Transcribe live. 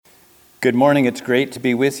Good morning. It's great to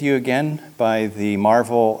be with you again by the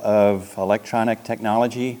marvel of electronic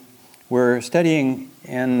technology. We're studying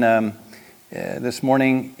this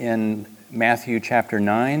morning in Matthew chapter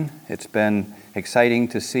 9. It's been exciting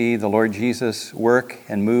to see the Lord Jesus work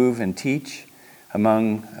and move and teach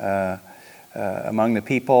among the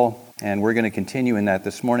people, and we're going to continue in that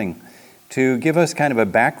this morning. To give us kind of a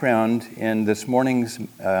background in this morning's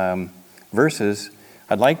verses,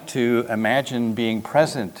 I'd like to imagine being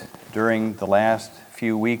present during the last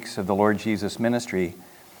few weeks of the Lord Jesus' ministry.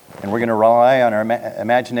 And we're going to rely on our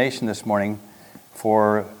imagination this morning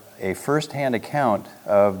for a first-hand account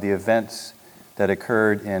of the events that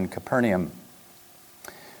occurred in Capernaum.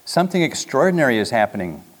 Something extraordinary is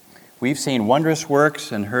happening. We've seen wondrous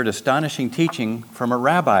works and heard astonishing teaching from a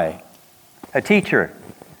rabbi, a teacher,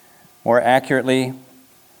 more accurately,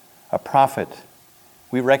 a prophet.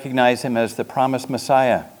 We recognize him as the promised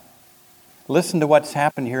Messiah. Listen to what's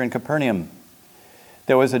happened here in Capernaum.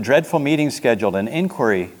 There was a dreadful meeting scheduled, an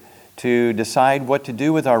inquiry to decide what to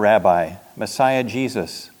do with our rabbi, Messiah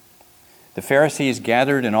Jesus. The Pharisees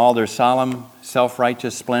gathered in all their solemn,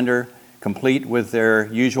 self-righteous splendor, complete with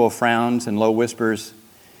their usual frowns and low whispers.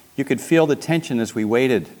 You could feel the tension as we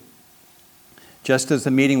waited. Just as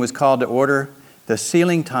the meeting was called to order, the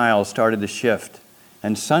ceiling tiles started to shift,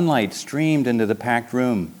 and sunlight streamed into the packed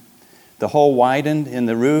room. The hole widened in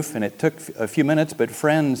the roof, and it took a few minutes, but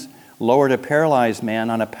friends lowered a paralyzed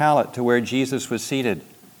man on a pallet to where Jesus was seated.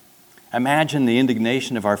 Imagine the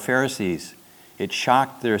indignation of our Pharisees. It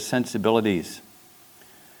shocked their sensibilities.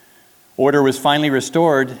 Order was finally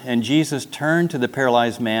restored, and Jesus turned to the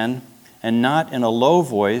paralyzed man and not in a low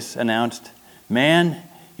voice announced, "Man,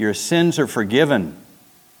 your sins are forgiven."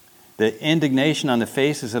 The indignation on the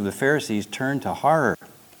faces of the Pharisees turned to horror.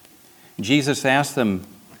 Jesus asked them,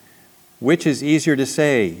 "Which is easier to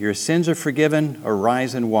say, your sins are forgiven, or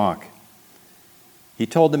rise and walk?" He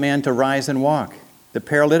told the man to rise and walk. The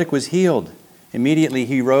paralytic was healed. Immediately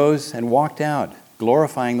he rose and walked out,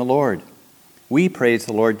 glorifying the Lord. We praise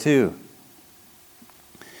the Lord too.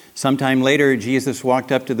 Sometime later, Jesus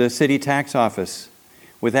walked up to the city tax office.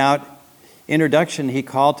 Without introduction, he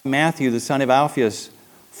called to Matthew, the son of Alphaeus,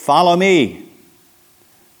 "Follow me."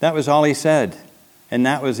 That was all he said, and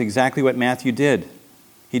that was exactly what Matthew did.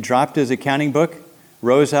 He dropped his accounting book,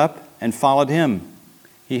 rose up, and followed him.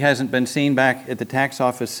 He hasn't been seen back at the tax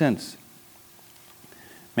office since.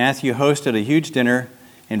 Matthew hosted a huge dinner,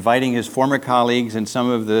 inviting his former colleagues and some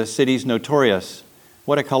of the city's notorious.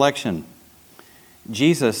 What a collection.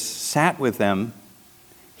 Jesus sat with them.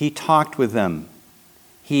 He talked with them.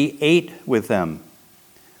 He ate with them.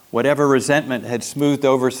 Whatever resentment had smoothed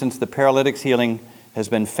over since the paralytic's healing has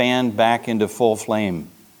been fanned back into full flame.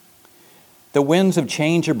 The winds of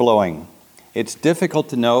change are blowing. It's difficult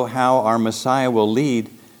to know how our Messiah will lead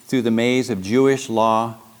through the maze of Jewish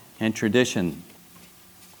law and tradition.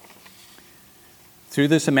 Through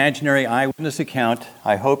this imaginary eyewitness account,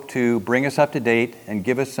 I hope to bring us up to date and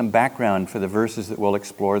give us some background for the verses that we'll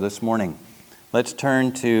explore this morning. Let's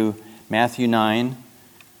turn to Matthew 9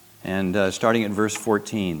 and starting at verse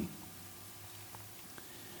 14.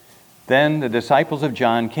 Then the disciples of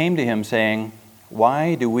John came to him saying,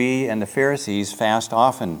 "Why do we and the Pharisees fast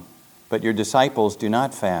often, but your disciples do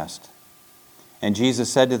not fast?" And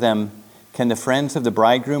Jesus said to them, "Can the friends of the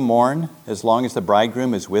bridegroom mourn as long as the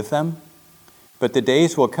bridegroom is with them? But the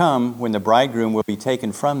days will come when the bridegroom will be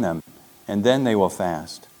taken from them, and then they will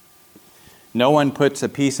fast. No one puts a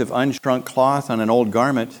piece of unshrunk cloth on an old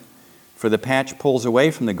garment, for the patch pulls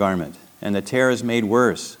away from the garment, and the tear is made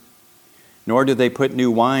worse. Nor do they put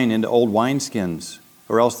new wine into old wineskins,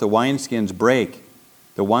 or else the wineskins break,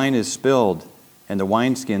 the wine is spilled, and the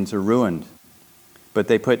wineskins are ruined. But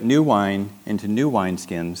they put new wine into new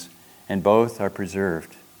wineskins, and both are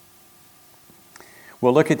preserved."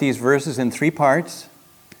 We'll look at these verses in three parts.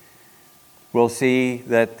 We'll see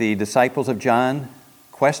that the disciples of John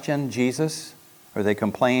questioned Jesus, or they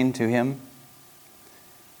complained to him.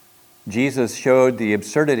 Jesus showed the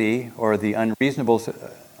absurdity or the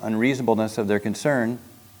unreasonableness of their concern,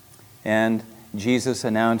 and Jesus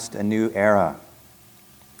announced a new era.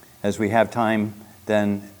 As we have time,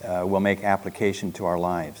 then we'll make application to our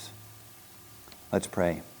lives. Let's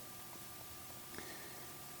pray.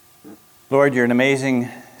 Lord, you're an amazing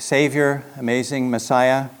Savior, amazing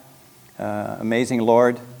Messiah, amazing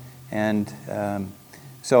Lord, and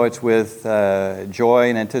so it's with joy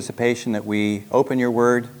and anticipation that we open your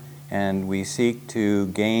word and we seek to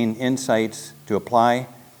gain insights to apply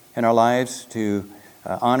in our lives, to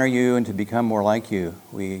honor you and to become more like you.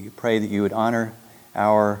 We pray that you would honor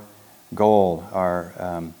our goal,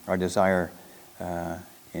 our desire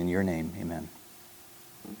in your name. Amen.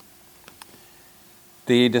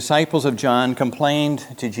 The disciples of John complained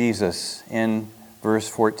to Jesus in verse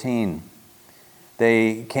 14.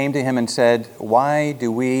 They came to him and said, "Why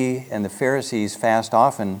do we and the Pharisees fast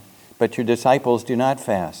often, but your disciples do not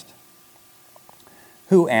fast?"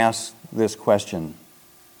 Who asked this question?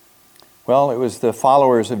 Well, it was the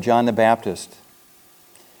followers of John the Baptist.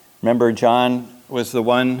 Remember, John was the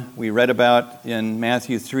one we read about in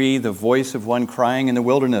Matthew 3, the voice of one crying in the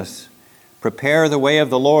wilderness, "Prepare the way of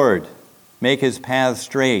the Lord, make his path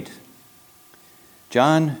straight."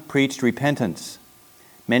 John preached repentance.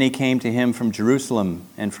 Many came to him from Jerusalem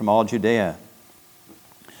and from all Judea.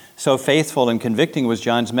 So faithful and convicting was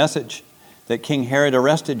John's message that King Herod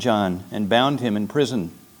arrested John and bound him in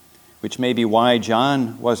prison, which may be why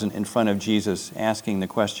John wasn't in front of Jesus asking the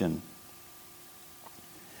question.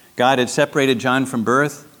 God had separated John from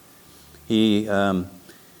birth.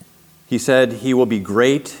 He said, "He will be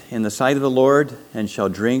great in the sight of the Lord and shall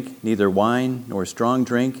drink neither wine nor strong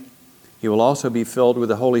drink. He will also be filled with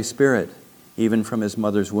the Holy Spirit, even from his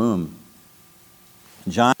mother's womb."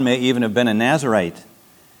 John may even have been a Nazirite.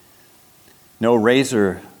 No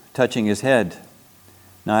razor touching his head,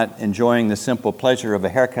 not enjoying the simple pleasure of a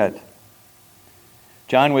haircut.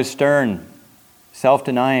 John was stern,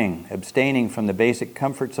 self-denying, abstaining from the basic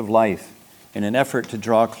comforts of life in an effort to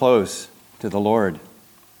draw close to the Lord.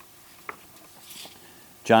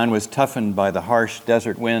 John was toughened by the harsh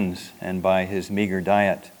desert winds and by his meager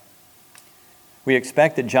diet. We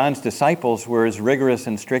expect that John's disciples were as rigorous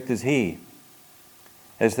and strict as he.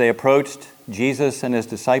 As they approached Jesus and his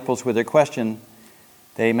disciples with their question,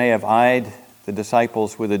 they may have eyed the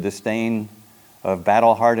disciples with a disdain of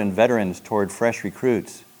battle-hardened veterans toward fresh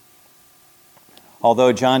recruits.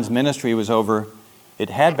 Although John's ministry was over,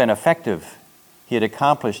 it had been effective. He had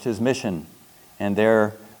accomplished his mission, and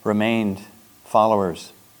there remained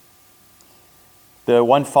followers. The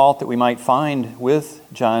one fault that we might find with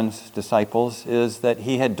John's disciples is that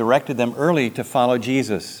he had directed them early to follow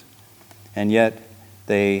Jesus, and yet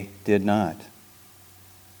they did not.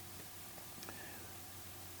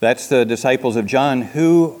 That's the disciples of John.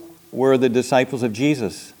 Who were the disciples of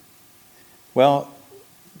Jesus? Well,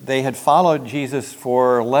 they had followed Jesus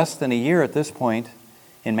for less than a year at this point.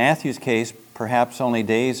 In Matthew's case, perhaps only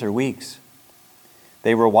days or weeks.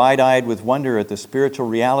 They were wide-eyed with wonder at the spiritual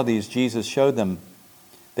realities Jesus showed them.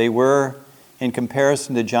 They were, in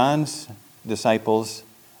comparison to John's disciples,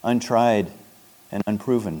 untried and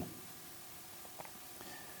unproven.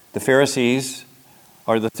 The Pharisees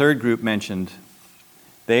are the third group mentioned.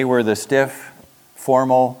 They were the stiff,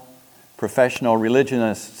 formal, professional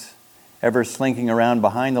religionists, ever slinking around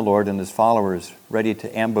behind the Lord and his followers, ready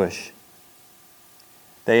to ambush.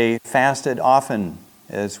 They fasted often,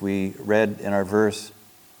 as we read in our verse.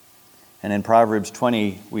 And in Proverbs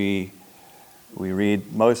 20, we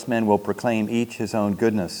read, "Most men will proclaim each his own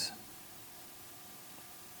goodness."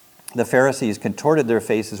 The Pharisees contorted their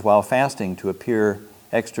faces while fasting to appear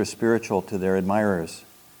extra spiritual to their admirers.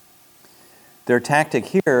 Their tactic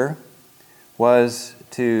here was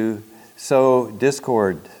to sow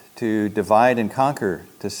discord, to divide and conquer,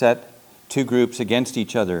 to set two groups against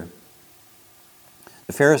each other.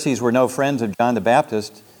 The Pharisees were no friends of John the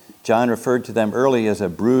Baptist. John referred to them early as a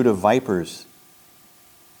brood of vipers.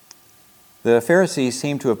 The Pharisees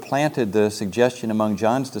seem to have planted the suggestion among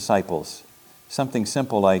John's disciples, something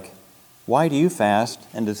simple like, "Why do you fast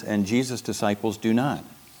and Jesus' disciples do not?"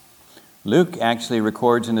 Luke actually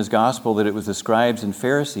records in his gospel that it was the scribes and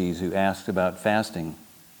Pharisees who asked about fasting.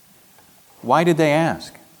 Why did they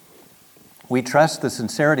ask? We trust the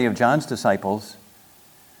sincerity of John's disciples.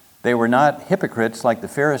 They were not hypocrites like the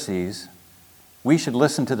Pharisees. We should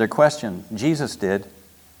listen to their question. Jesus did.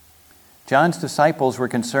 John's disciples were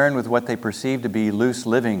concerned with what they perceived to be loose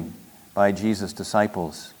living by Jesus'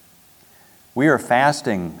 disciples. We are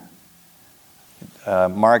fasting,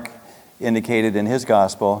 Mark indicated in his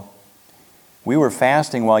gospel. We were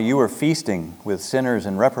fasting while you were feasting with sinners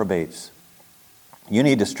and reprobates. You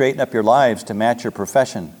need to straighten up your lives to match your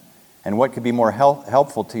profession. And what could be more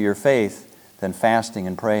helpful to your faith than fasting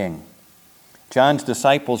and praying? John's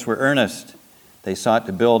disciples were earnest. They sought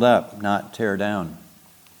to build up, not tear down.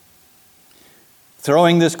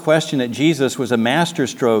 Throwing this question at Jesus was a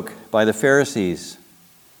masterstroke by the Pharisees.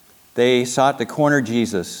 They sought to corner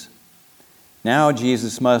Jesus. Now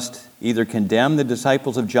Jesus must either condemn the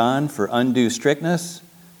disciples of John for undue strictness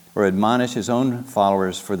or admonish his own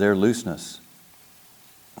followers for their looseness.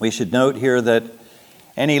 We should note here that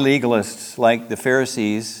any legalists like the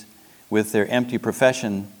Pharisees, with their empty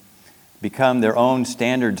profession, become their own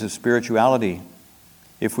standards of spirituality.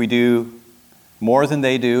 If we do more than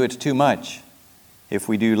they do, it's too much. If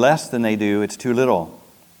we do less than they do, it's too little.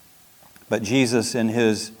 But Jesus, in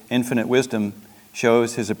his infinite wisdom,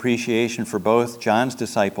 shows his appreciation for both John's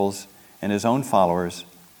disciples and his own followers,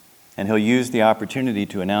 and he'll use the opportunity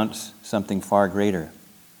to announce something far greater.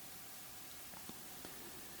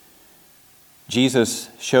 Jesus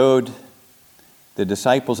showed the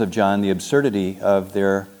disciples of John the absurdity of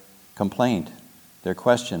their complaint, their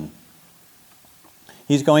question.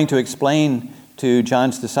 He's going to explain to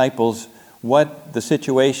John's disciples what the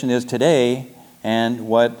situation is today and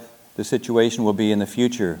what the situation will be in the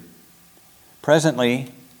future. Presently,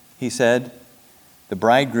 he said, the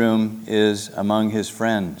bridegroom is among his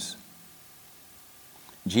friends.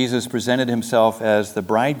 Jesus presented himself as the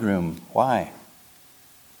bridegroom. Why?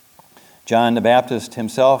 John the Baptist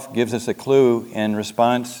himself gives us a clue in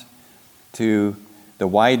response to the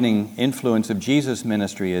widening influence of Jesus'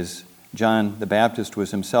 ministry as John the Baptist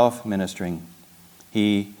was himself ministering.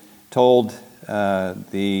 He told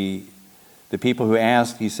the people who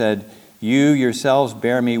asked, he said, "You yourselves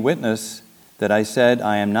bear me witness that I said,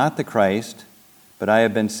 I am not the Christ, but I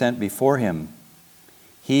have been sent before him.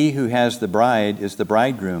 He who has the bride is the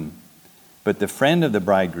bridegroom, but the friend of the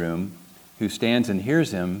bridegroom, who stands and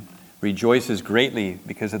hears him, rejoices greatly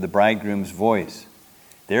because of the bridegroom's voice.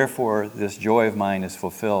 Therefore, this joy of mine is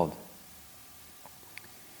fulfilled."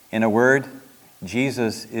 In a word,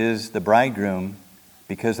 Jesus is the bridegroom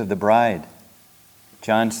because of the bride.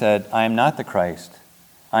 John said, I am not the Christ.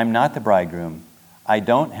 I'm not the bridegroom. I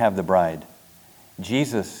don't have the bride.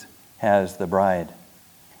 Jesus has the bride.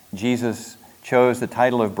 Jesus chose the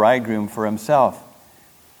title of bridegroom for himself.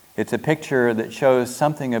 It's a picture that shows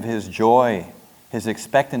something of his joy, his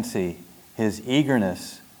expectancy, his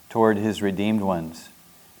eagerness toward his redeemed ones,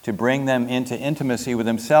 to bring them into intimacy with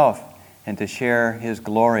himself and to share his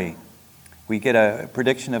glory. We get a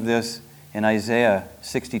prediction of this in Isaiah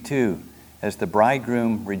 62. As the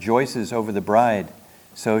bridegroom rejoices over the bride,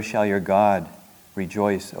 so shall your God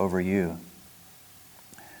rejoice over you.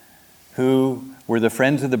 Who were the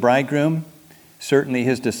friends of the bridegroom? Certainly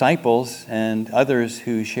his disciples and others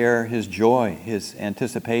who share his joy, his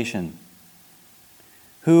anticipation.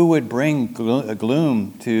 Who would bring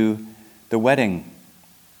gloom to the wedding?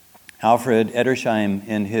 Alfred Edersheim,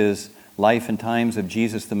 in his Life and Times of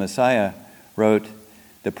Jesus the Messiah, wrote,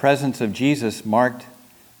 "The presence of Jesus marked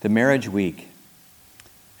the marriage week,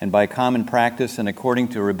 and by common practice and according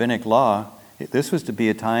to rabbinic law, this was to be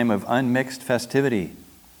a time of unmixed festivity.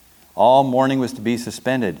 All mourning was to be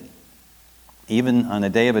suspended. Even on the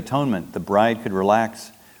Day of Atonement, the bride could relax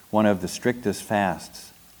one of the strictest fasts."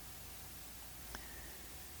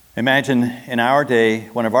 Imagine in our day,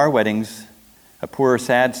 one of our weddings, a poor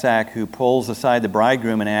sad sack who pulls aside the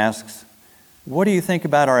bridegroom and asks, "What do you think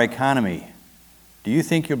about our economy? Do you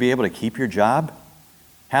think you'll be able to keep your job?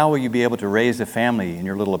 How will you be able to raise a family in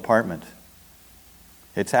your little apartment?"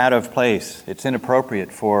 It's out of place. It's inappropriate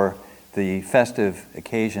for the festive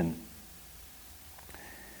occasion.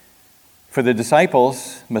 For the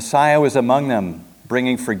disciples, Messiah was among them,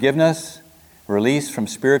 bringing forgiveness, release from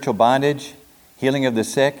spiritual bondage, healing of the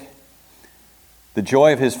sick. The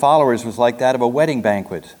joy of his followers was like that of a wedding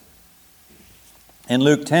banquet. In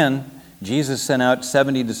Luke 10, Jesus sent out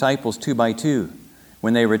 70 disciples 2 by 2.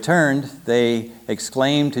 When they returned, they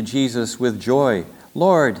exclaimed to Jesus with joy,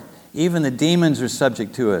 "Lord, even the demons are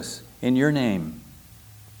subject to us in your name."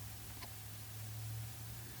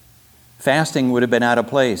 Fasting would have been out of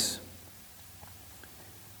place.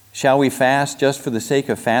 Shall we fast just for the sake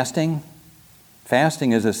of fasting?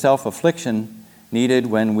 Fasting is a self-affliction needed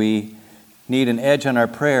when we need an edge on our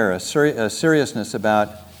prayer, a seriousness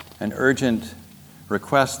about an urgent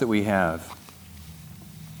request that we have.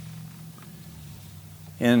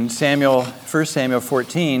 In 1 Samuel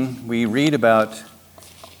 14, we read about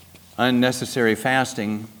unnecessary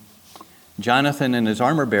fasting. Jonathan and his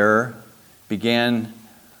armor-bearer began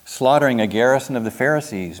slaughtering a garrison of the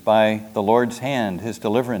Pharisees by the Lord's hand, his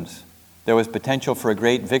deliverance. There was potential for a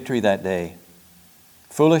great victory that day.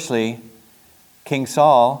 Foolishly, King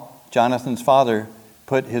Saul, Jonathan's father,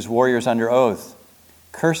 put his warriors under oath.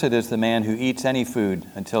 "Cursed is the man who eats any food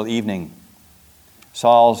until evening."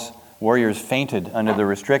 Saul's warriors fainted under the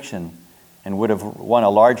restriction and would have won a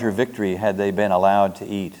larger victory had they been allowed to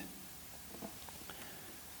eat.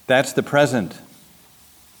 That's the present.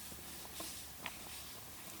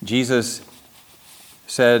 Jesus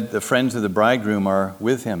said the friends of the bridegroom are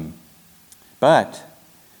with him. But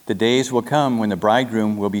the days will come when the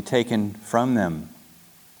bridegroom will be taken from them.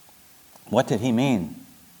 What did he mean?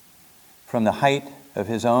 From the height of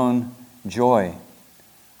his own joy,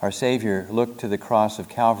 our Savior looked to the cross of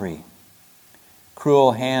Calvary.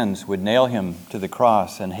 Cruel hands would nail him to the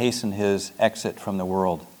cross and hasten his exit from the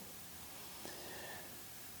world.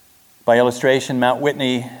 By illustration, Mount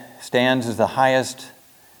Whitney stands as the highest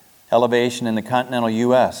elevation in the continental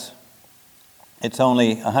U.S. It's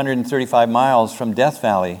only 135 miles from Death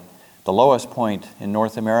Valley, the lowest point in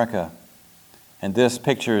North America. And this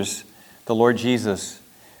pictures the Lord Jesus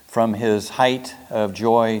from his height of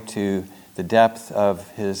joy to the depth of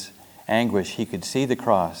his anguish. He could see the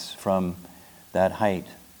cross from that height.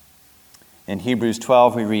 In Hebrews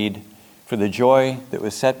 12 we read, "For the joy that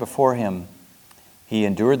was set before him, he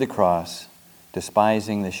endured the cross,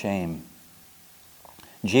 despising the shame."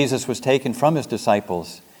 Jesus was taken from his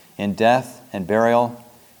disciples in death and burial,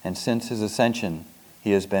 and since his ascension,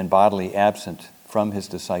 he has been bodily absent from his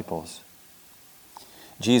disciples.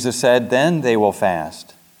 Jesus said, "Then they will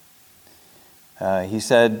fast." He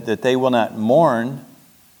said that they will not mourn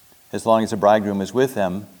as long as the bridegroom is with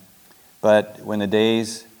them, but the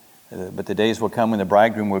days will come when the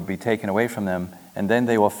bridegroom will be taken away from them, and then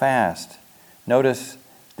they will fast. Notice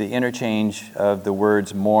the interchange of the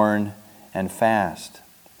words mourn and fast.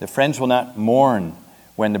 The friends will not mourn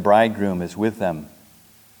when the bridegroom is with them.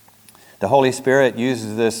 The Holy Spirit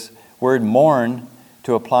uses this word mourn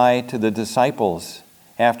to apply to the disciples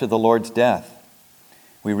after the Lord's death.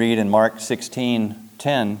 We read in Mark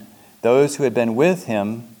 16:10, "Those who had been with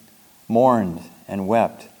him mourned and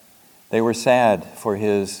wept. They were sad for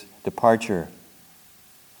his departure."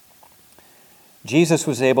 Jesus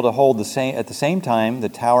was able to hold at the same time the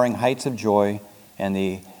towering heights of joy and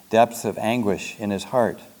the depths of anguish in his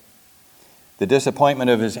heart. The disappointment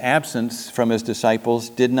of his absence from his disciples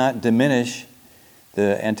did not diminish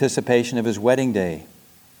the anticipation of his wedding day.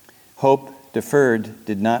 Hope deferred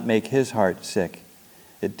did not make his heart sick.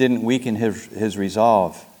 It didn't weaken his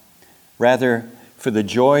resolve. Rather, for the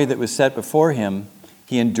joy that was set before him,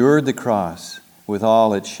 he endured the cross with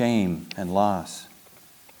all its shame and loss.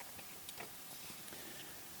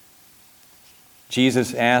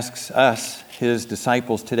 Jesus asks us, his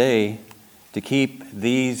disciples today, to keep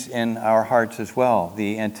these in our hearts as well,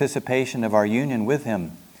 the anticipation of our union with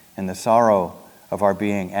him and the sorrow of our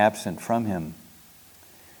being absent from him.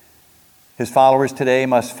 His followers today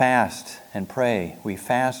must fast and pray. We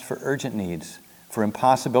fast for urgent needs, for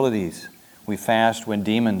impossibilities. We fast when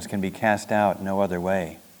demons can be cast out no other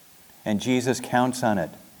way. And Jesus counts on it.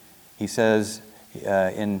 He says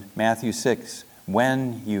in Matthew 6,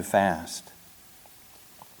 "When you fast."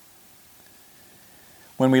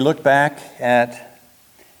 When we look back at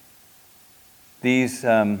these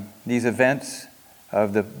events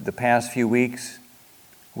of the past few weeks,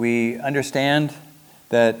 we understand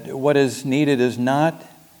that what is needed is not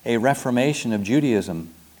a reformation of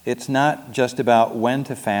Judaism. It's not just about when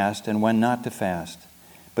to fast and when not to fast,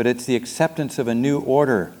 but it's the acceptance of a new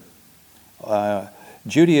order.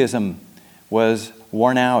 Judaism was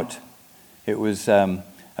worn out. It was a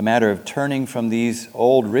matter of turning from these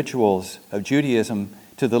old rituals of Judaism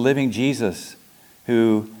to the living Jesus,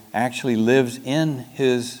 who actually lives in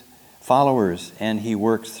his followers and he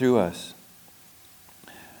works through us.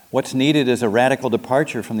 What's needed is a radical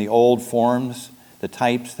departure from the old forms, the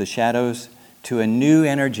types, the shadows, to a new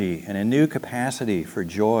energy and a new capacity for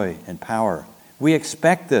joy and power. We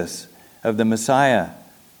expect this of the Messiah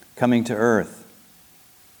coming to earth.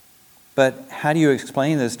 But how do you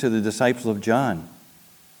explain this to the disciples of John?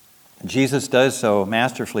 Jesus does so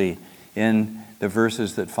masterfully in the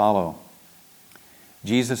verses that follow.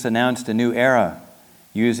 Jesus announced a new era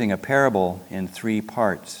using a parable in 3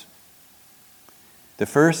 parts. The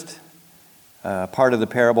first part of the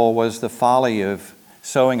parable was the folly of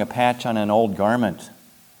sewing a patch on an old garment.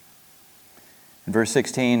 In verse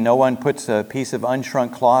 16, "No one puts a piece of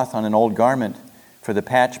unshrunk cloth on an old garment, for the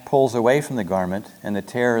patch pulls away from the garment, and the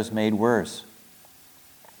tear is made worse."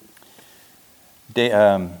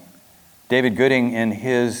 David Gooding, in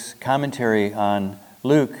his commentary on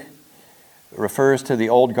Luke, refers to the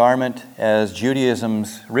old garment as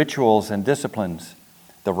Judaism's rituals and disciplines,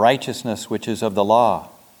 the righteousness which is of the law.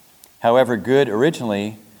 However good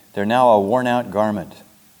originally, they're now a worn-out garment.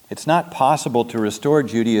 It's not possible to restore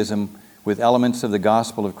Judaism with elements of the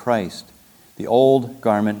gospel of Christ. The old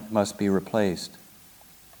garment must be replaced.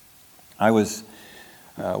 I was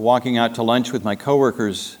walking out to lunch with my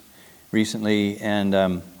coworkers recently,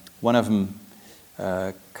 and one of them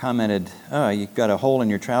commented, "Oh, you've got a hole in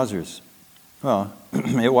your trousers." Well,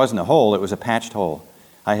 it wasn't a hole, it was a patched hole.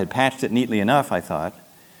 I had patched it neatly enough, I thought.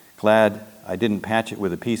 Glad I didn't patch it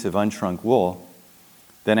with a piece of unshrunk wool.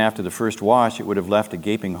 Then after the first wash, it would have left a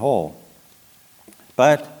gaping hole.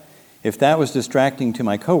 But if that was distracting to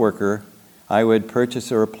my coworker, I would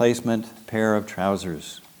purchase a replacement pair of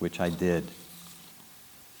trousers, which I did.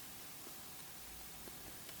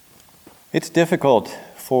 It's difficult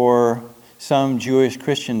for some Jewish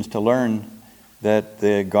Christians to learn that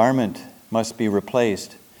the garment must be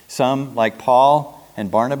replaced. Some, like Paul and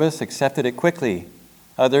Barnabas, accepted it quickly.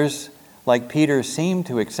 Others, like Peter, seemed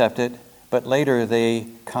to accept it, but later they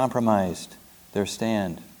compromised their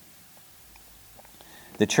stand.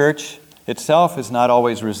 The church itself has not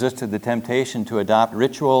always resisted the temptation to adopt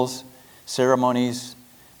rituals, ceremonies,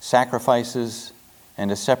 sacrifices, and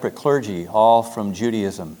a separate clergy, all from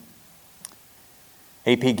Judaism.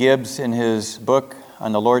 A.P. Gibbs, in his book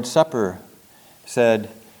on the Lord's Supper, said,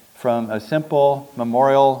 "From a simple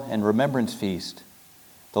memorial and remembrance feast,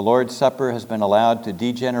 the Lord's Supper has been allowed to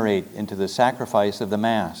degenerate into the sacrifice of the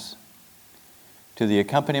Mass. To the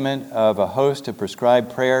accompaniment of a host of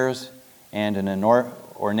prescribed prayers and an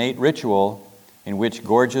ornate ritual in which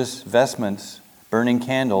gorgeous vestments, burning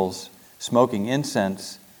candles, smoking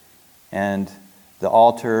incense, and the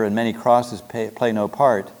altar and many crosses play no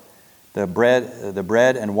part, the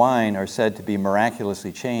bread and wine are said to be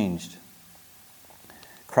miraculously changed.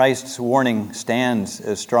 Christ's warning stands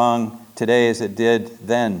as strong today as it did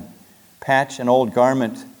then. Patch an old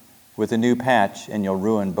garment with a new patch, and you'll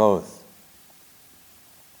ruin both."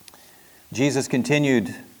 Jesus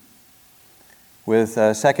continued with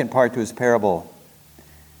a second part to his parable.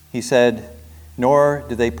 He said, "Nor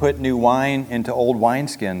do they put new wine into old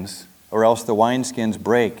wineskins, or else the wineskins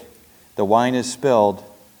break, the wine is spilled,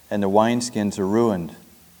 and the wineskins are ruined.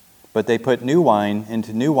 But they put new wine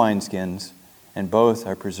into new wineskins, and both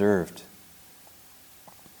are preserved."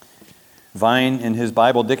 Vine, in his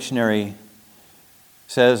Bible dictionary,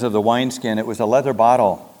 says of the wineskin, it was a leather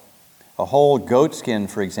bottle. A whole goat skin,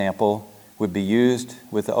 for example, would be used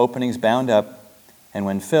with the openings bound up, and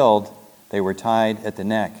when filled, they were tied at the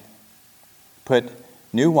neck. Put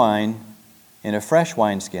new wine in a fresh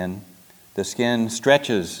wineskin, the skin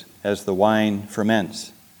stretches as the wine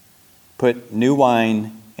ferments. Put new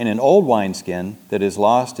wine in an old wineskin that has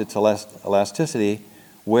lost its elasticity,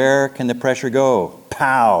 where can the pressure go?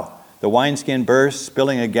 Pow! The wineskin bursts,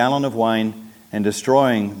 spilling a gallon of wine and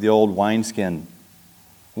destroying the old wineskin.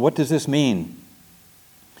 What does this mean?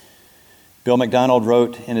 Bill MacDonald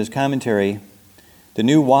wrote in his commentary, "The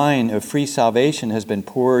new wine of free salvation has been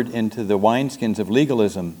poured into the wineskins of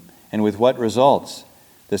legalism, and with what results?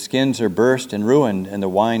 The skins are burst and ruined, and the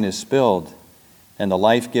wine is spilled, and the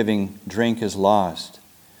life-giving drink is lost.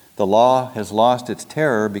 The law has lost its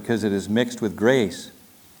terror because it is mixed with grace,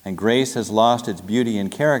 and grace has lost its beauty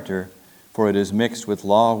and character, for it is mixed with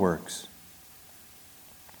law works."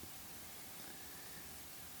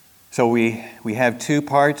 So we have two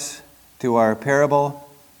parts to our parable,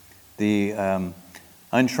 the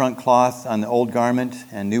unshrunk cloth on the old garment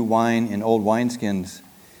and new wine in old wineskins.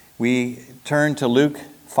 We turn to Luke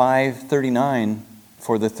 5:39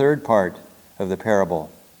 for the third part of the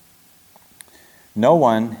parable. "No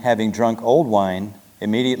one, having drunk old wine,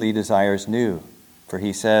 immediately desires new, for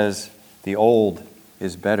he says, 'The old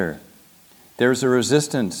is better.'" There's a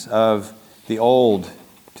resistance of the old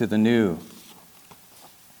to the new.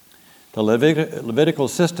 The Levitical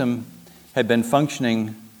system had been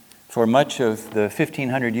functioning for much of the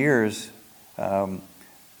 1,500 years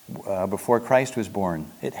before Christ was born.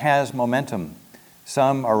 It has momentum.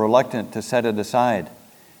 Some are reluctant to set it aside.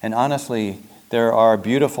 And honestly, there are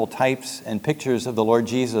beautiful types and pictures of the Lord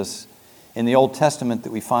Jesus in the Old Testament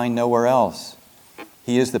that we find nowhere else.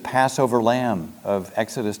 He is the Passover lamb of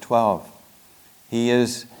Exodus 12. He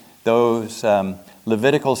is those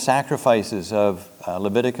Levitical sacrifices of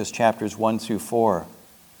Leviticus chapters 1 through 4.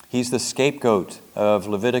 He's the scapegoat of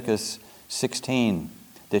Leviticus 16,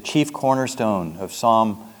 the chief cornerstone of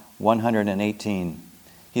Psalm 118.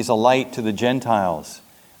 He's a light to the Gentiles,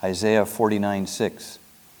 Isaiah 49:6.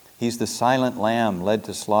 He's the silent lamb led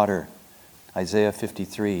to slaughter, Isaiah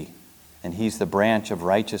 53. And he's the branch of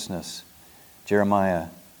righteousness, Jeremiah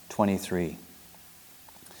 23.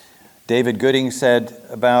 David Gooding said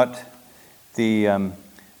about the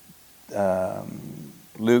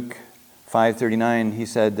Luke 5:39, he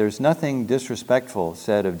said, "There's nothing disrespectful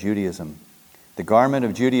said of Judaism. The garment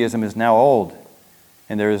of Judaism is now old,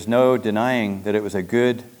 and there is no denying that it was a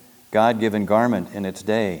good, God-given garment in its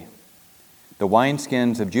day. The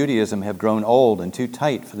wineskins of Judaism have grown old and too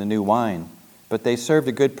tight for the new wine, but they served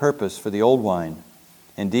a good purpose for the old wine.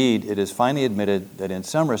 Indeed, it is finally admitted that in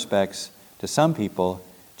some respects, to some people,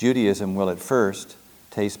 Judaism will at first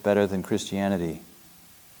taste better than Christianity."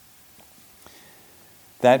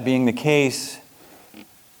 That being the case,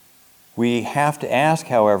 we have to ask,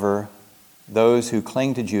 however, those who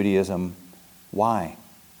cling to Judaism, why?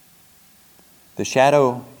 The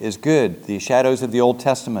shadow is good, the shadows of the Old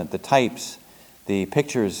Testament, the types, the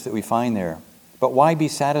pictures that we find there. But why be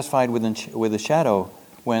satisfied with the shadow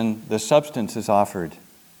when the substance is offered?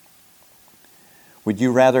 Would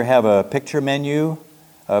you rather have a picture menu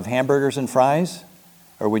of hamburgers and fries,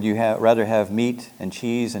 or would you rather have meat and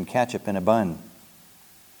cheese and ketchup in a bun?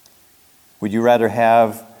 Would you rather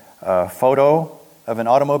have a photo of an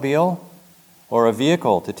automobile or a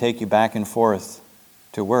vehicle to take you back and forth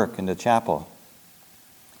to work and to chapel?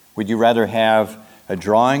 Would you rather have a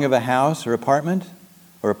drawing of a house or apartment,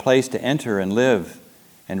 or a place to enter and live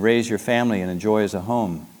and raise your family and enjoy as a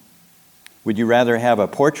home? Would you rather have a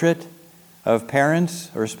portrait of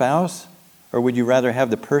parents or spouse, or would you rather have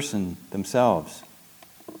the person themselves?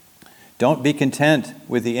 Don't be content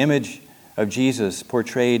with the image of Jesus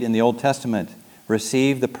portrayed in the Old Testament.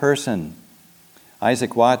 Receive the person.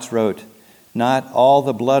 Isaac Watts wrote, "Not all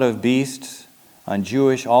the blood of beasts on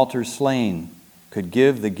Jewish altars slain could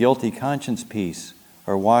give the guilty conscience peace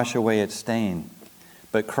or wash away its stain.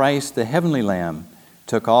 But Christ, the heavenly Lamb,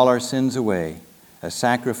 took all our sins away, a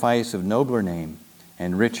sacrifice of nobler name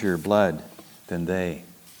and richer blood than they."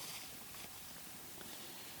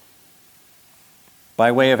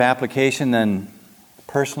 By way of application, then,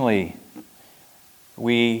 personally,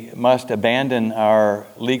 we must abandon our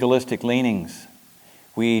legalistic leanings.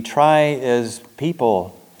 We try as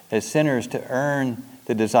people, as sinners, to earn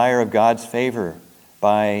the desire of God's favor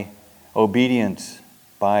by obedience,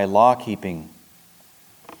 by law-keeping.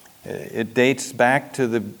 It dates back to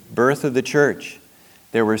the birth of the church.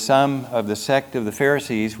 There were some of the sect of the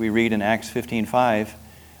Pharisees, we read in Acts 15:5,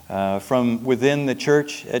 from within the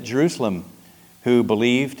church at Jerusalem, who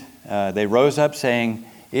believed. They rose up saying,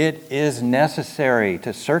 "It is necessary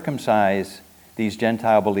to circumcise these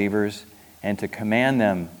Gentile believers and to command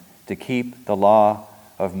them to keep the law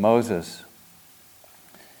of Moses."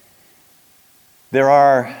 There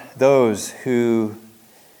are those who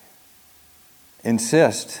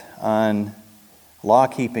insist on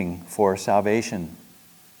law-keeping for salvation.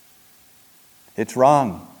 It's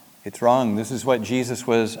wrong. It's wrong. This is what Jesus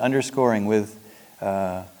was underscoring with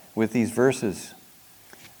these verses.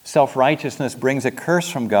 Self-righteousness brings a curse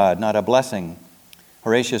from God, not a blessing.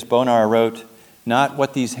 Horatius Bonar wrote, "Not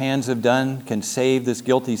what these hands have done can save this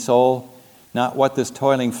guilty soul. Not what this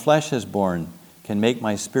toiling flesh has borne can make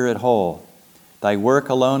my spirit whole. Thy work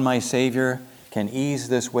alone, my Savior, can ease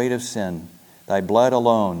this weight of sin. Thy blood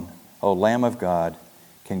alone, O Lamb of God,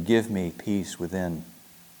 can give me peace within."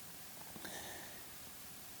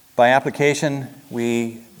 By application,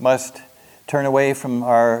 we must turn away from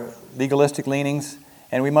our legalistic leanings,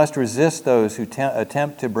 and we must resist those who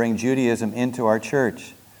attempt to bring Judaism into our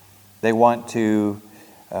church. They want to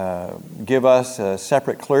give us a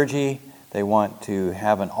separate clergy. They want to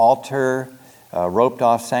have an altar, a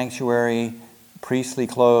roped-off sanctuary, priestly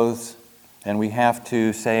clothes, and we have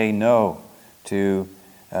to say no to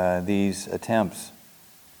these attempts.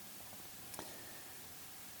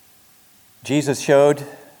 Jesus showed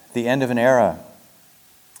the end of an era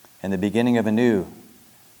and the beginning of a new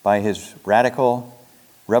by his radical,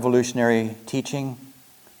 revolutionary teaching,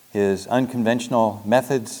 his unconventional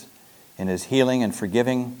methods, in his healing and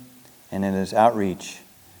forgiving, and in his outreach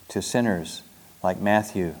to sinners like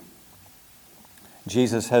Matthew.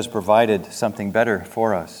 Jesus has provided something better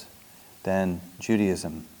for us than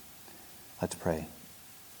Judaism. Let's pray.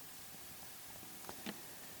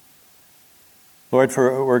 Lord,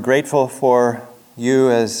 we're grateful for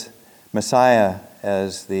you as Messiah,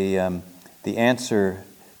 as the answer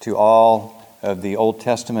to all of the Old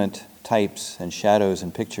Testament types and shadows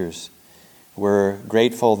and pictures. We're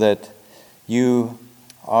grateful that you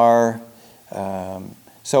are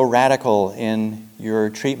so radical in your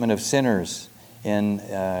treatment of sinners, in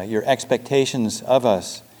your expectations of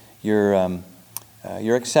us, your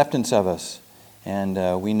acceptance of us.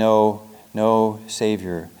 And we know no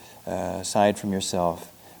Savior aside from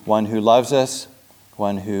yourself. One who loves us,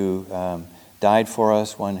 one who died for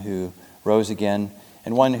us, one who rose again,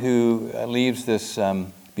 and one who leaves this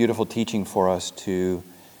beautiful teaching for us to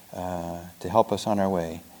help us on our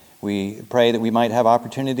way. We pray that we might have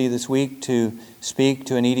opportunity this week to speak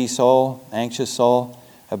to a needy soul, anxious soul,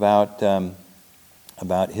 about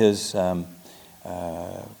his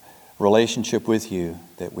relationship with you,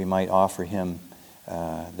 that we might offer him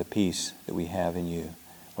the peace that we have in you.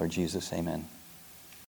 Lord Jesus, amen.